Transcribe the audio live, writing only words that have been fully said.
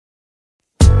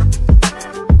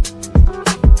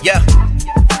Yeah.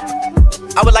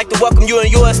 I would like to welcome you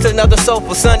and yours to another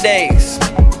Soulful Sundays.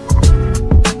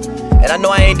 And I know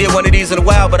I ain't did one of these in a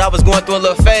while, but I was going through a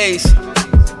little phase.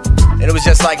 And it was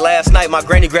just like last night, my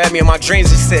granny grabbed me in my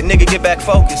dreams and said, nigga, get back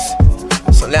focused.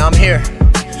 So now I'm here.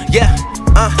 Yeah.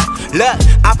 Look,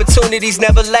 opportunities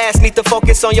never last. Need to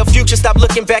focus on your future, stop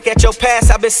looking back at your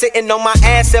past. I've been sitting on my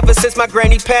ass ever since my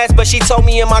granny passed, but she told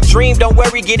me in my dream, don't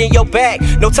worry, get in your bag,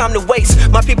 no time to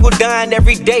waste. My people dying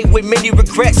every day with many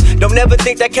regrets. Don't ever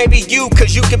think that can't be you,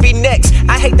 cause you could be next.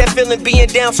 I hate that feeling being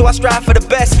down, so I strive for the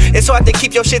best. It's hard to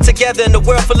keep your shit together in a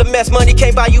world full of mess. Money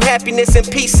can't buy you happiness, and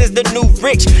peace is the new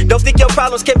rich. Don't think your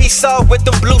problems can be solved with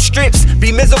them blue strips.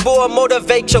 Be miserable or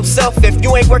motivate yourself. If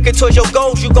you ain't working towards your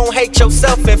goals, you gon' hate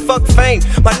yourself. And fuck fame,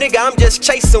 my nigga, I'm just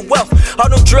chasing wealth. All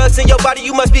them drugs in your body,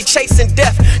 you must be chasing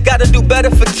death. Gotta do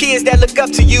better for kids that look up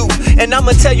to you. And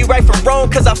I'ma tell you right from wrong,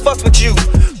 cause I fucks with you.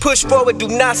 Push forward, do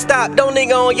not stop. Don't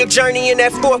nigga on your journey in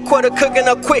that fourth quarter, cooking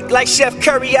up quick like Chef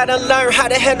Curry. I done learned how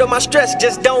to handle my stress.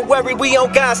 Just don't worry, we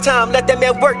on God's time. Let that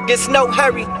man work, there's no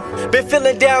hurry. Been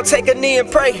feeling down, take a knee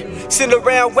and pray. Sitting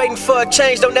around waiting for a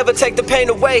change, don't ever take the pain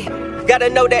away.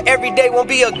 Gotta know that every day won't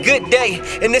be a good day.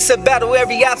 And it's a battle,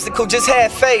 every obstacle, just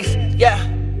have faith. Yeah,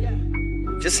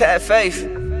 just have faith.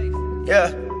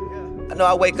 Yeah, I know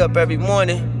I wake up every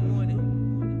morning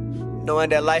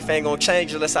knowing that life ain't gonna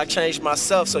change unless I change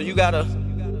myself. So you gotta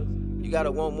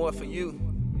want more for you.